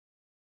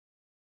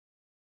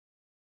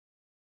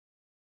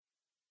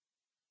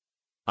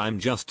I'm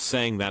just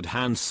saying that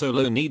Han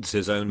Solo needs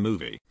his own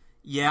movie.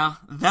 Yeah,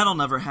 that'll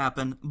never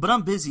happen, but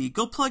I'm busy.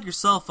 Go plug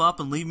yourself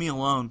up and leave me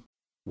alone.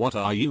 What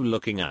are you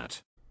looking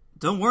at?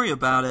 Don't worry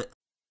about it.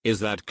 Is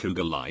that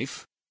cougar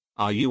life?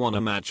 Are you on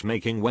a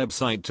matchmaking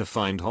website to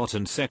find hot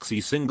and sexy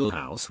single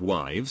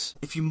housewives?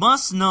 If you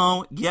must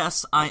know,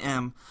 yes, I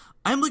am.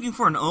 I'm looking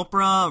for an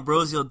Oprah,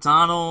 Rosie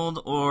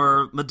O'Donnell,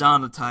 or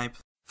Madonna type.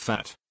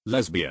 Fat,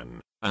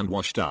 lesbian, and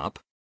washed up?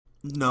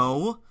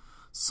 No.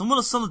 Someone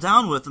to settle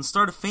down with and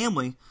start a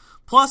family.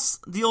 Plus,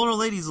 the older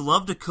ladies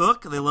love to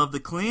cook, they love to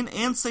clean,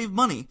 and save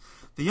money.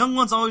 The young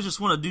ones always just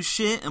want to do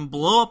shit and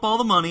blow up all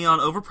the money on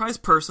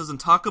overpriced purses and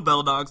Taco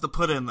Bell dogs to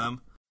put in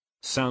them.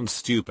 Sounds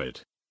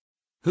stupid.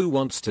 Who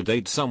wants to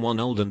date someone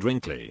old and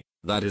wrinkly?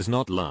 That is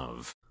not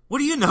love. What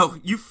do you know?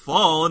 You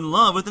fall in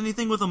love with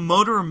anything with a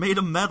motor or made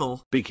of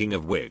metal. Speaking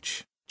of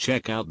which,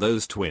 check out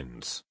those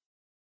twins.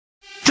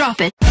 Drop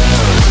it.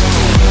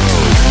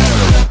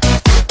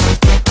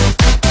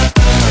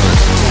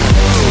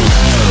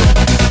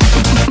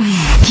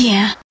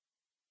 Yeah.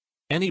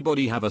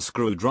 Anybody have a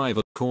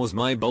screwdriver? Cause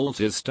my bolt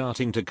is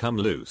starting to come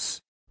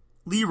loose.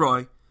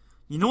 Leroy,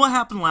 you know what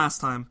happened last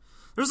time?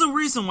 There's a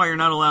reason why you're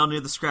not allowed near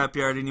the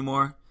scrapyard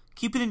anymore.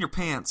 Keep it in your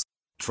pants.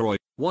 Troy,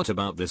 what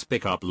about this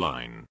pickup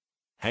line?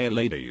 Hey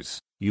ladies,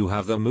 you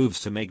have the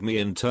moves to make me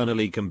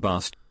internally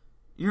combust.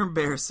 You're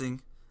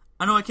embarrassing.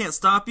 I know I can't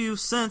stop you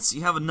since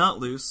you have a nut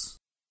loose.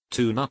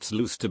 2 nuts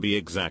loose to be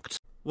exact.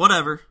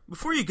 Whatever.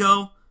 Before you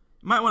go,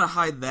 you might want to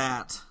hide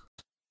that.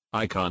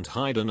 I can't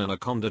hide an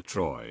anaconda,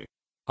 Troy.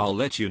 I'll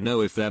let you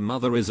know if their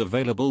mother is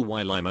available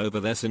while I'm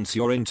over there since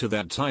you're into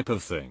that type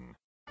of thing.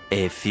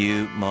 A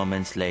few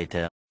moments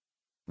later.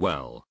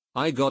 Well,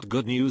 I got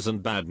good news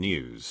and bad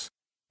news.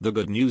 The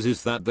good news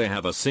is that they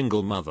have a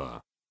single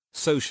mother.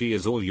 So she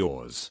is all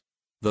yours.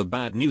 The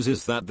bad news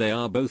is that they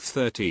are both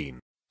 13.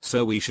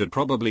 So we should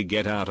probably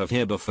get out of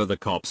here before the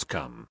cops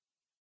come.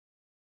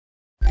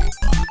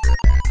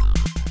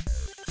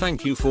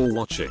 Thank you for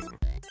watching.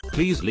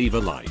 Please leave a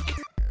like.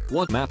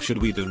 What map should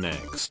we do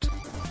next?